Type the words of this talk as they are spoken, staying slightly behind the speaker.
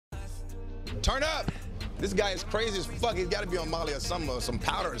Turn up! This guy is crazy as fuck. He's got to be on Molly or some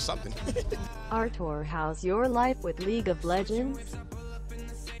powder or something. Artur, how's your life with League of Legends?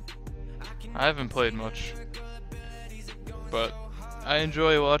 I haven't played much, but I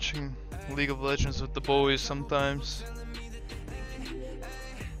enjoy watching League of Legends with the boys sometimes.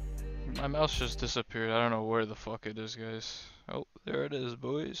 My mouse just disappeared. I don't know where the fuck it is, guys. Oh, there it is,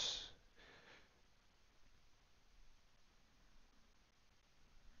 boys.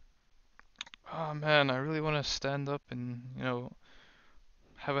 Oh man, I really want to stand up and, you know,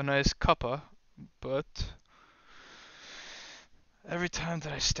 have a nice cuppa, but every time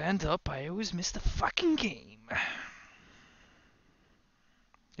that I stand up, I always miss the fucking game.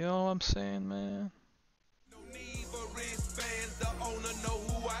 You know what I'm saying, man?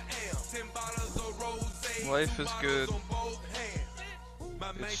 Life is good.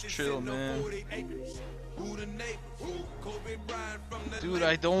 It's chill, man. Dude,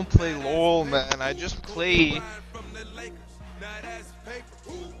 I don't play LOL, man. I just play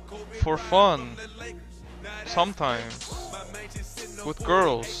for fun. Sometimes. With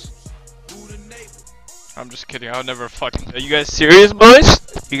girls. I'm just kidding. I would never fucking... Are you guys serious, boys?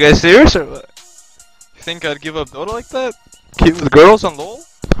 You guys serious or what? You think I'd give up Dota like that? Keep with girls on LOL?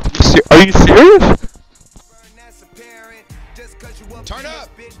 Are you serious? Turn up!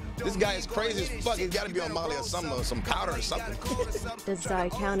 This guy is crazy as fuck. He's got to be on Molly or some powder or something. Does Zai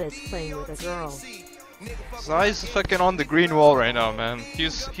count as playing with a girl? Zai's fucking on the green wall right now, man.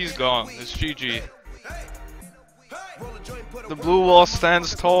 He's gone. It's GG. The blue wall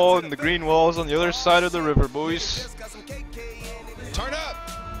stands tall and the green wall's on the other side of the river, boys. Turn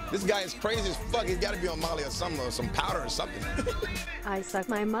up! This guy is crazy as fuck. He's got to be on Molly or some powder or something. I suck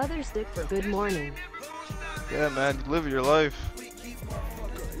my mother's dick for good morning. Yeah, man, live your life.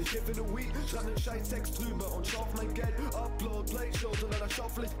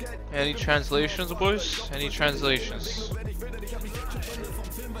 Any translations, boys? Any translations?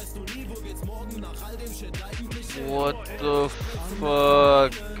 What the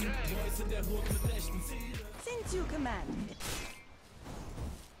fuck?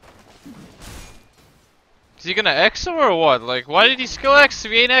 Is he gonna X him or what? Like, why did he skill X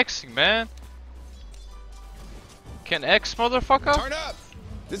if he ain't Xing, man? Can X, motherfucker? Turn up!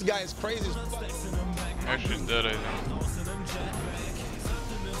 This guy is crazy as fuck. Actually dead, I think.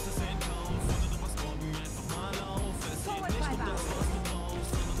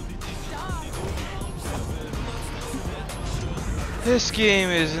 This game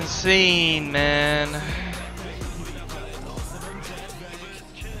is insane, man.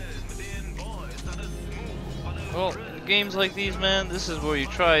 Well, games like these, man, this is where you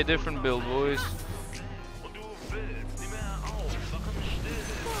try a different build, boys.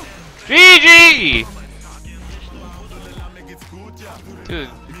 GG! Dude,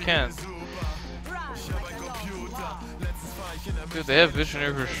 you can't. Dude, they have vision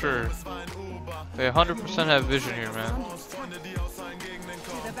here for sure. They 100% have vision here, man.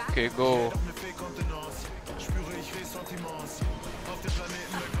 Okay, go.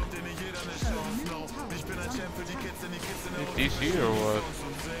 DC or what?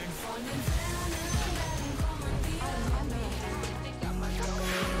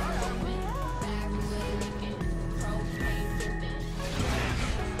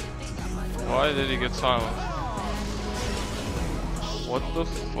 Why did he get silent? What the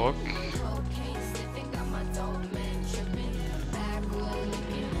fuck?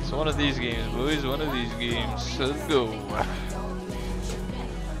 It's one of these games, boys. One of these games. Let's go.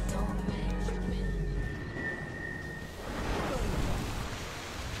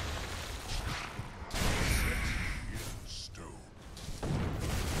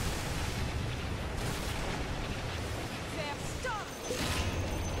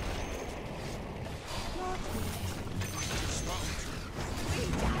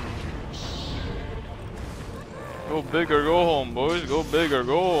 Go big or go home, boys. Go big or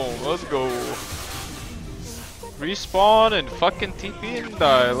go home. Let's go. Respawn and fucking TP and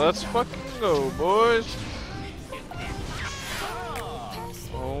die. Let's fucking go, boys.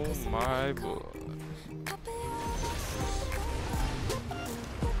 Oh my boy.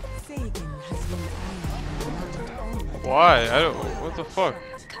 Why? I don't. What the fuck?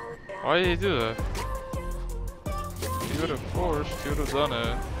 Why did he do that? He would have forced. He would have done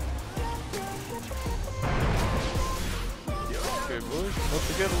it. Okay, boys, don't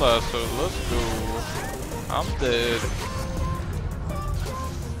forget lasso. Let's go. I'm dead.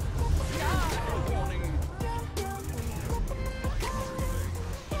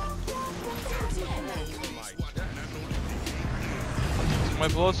 It's my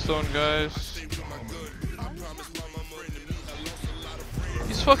bloodstone, guys.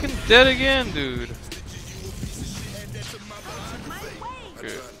 He's fucking dead again, dude.